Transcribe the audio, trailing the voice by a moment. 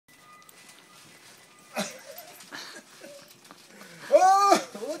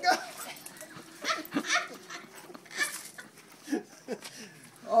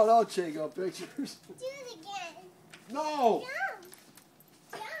I'll take up pictures. Do it again. No! Jump!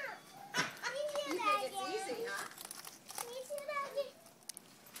 Jump! You think it's easy, huh? Can you do that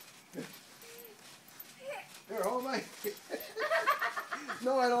again? Here, hold my...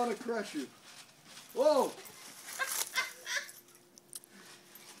 No, I don't want to crush you. Whoa!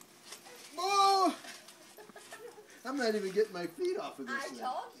 Whoa! I'm not even getting my feet off of this I thing.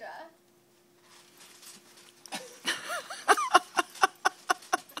 told ya.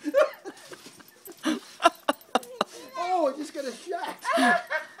 Oh, I just got a shot.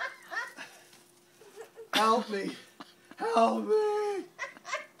 Help me. Help me.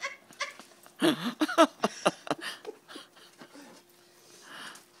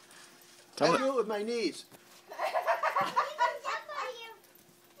 I do it with my knees. You can jump on your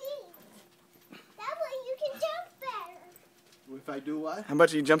feet. That way you can jump better. If I do what? How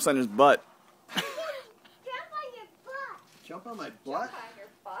about he jumps on his butt? Jump on your butt. Jump on my Jump butt? on your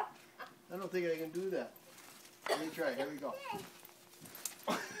butt. I don't think I can do that. Let me try. Here we go.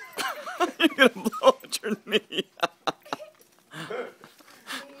 You're gonna blow at your knee. You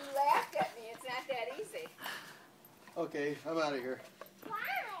laughed at me. It's not that easy. Okay, I'm out of here. Why?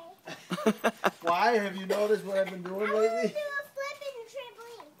 Why? Have you noticed what I've been doing I want to lately? do a flip in the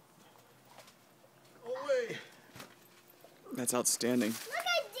trampoline. Oh, wait. That's outstanding. Look,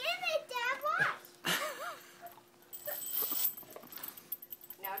 I did it, Dad. Watch.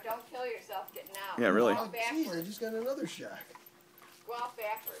 Now don't kill yourself getting out. Yeah, really. Go Oh, out geez, backwards. I just got another shot. Go out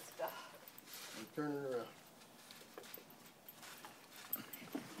backwards. Duh. I'm turning around.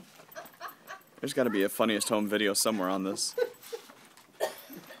 There's got to be a funniest home video somewhere on this. I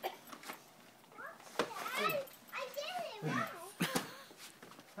did it. Wow.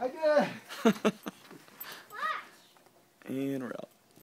 I did. Watch. And we're out.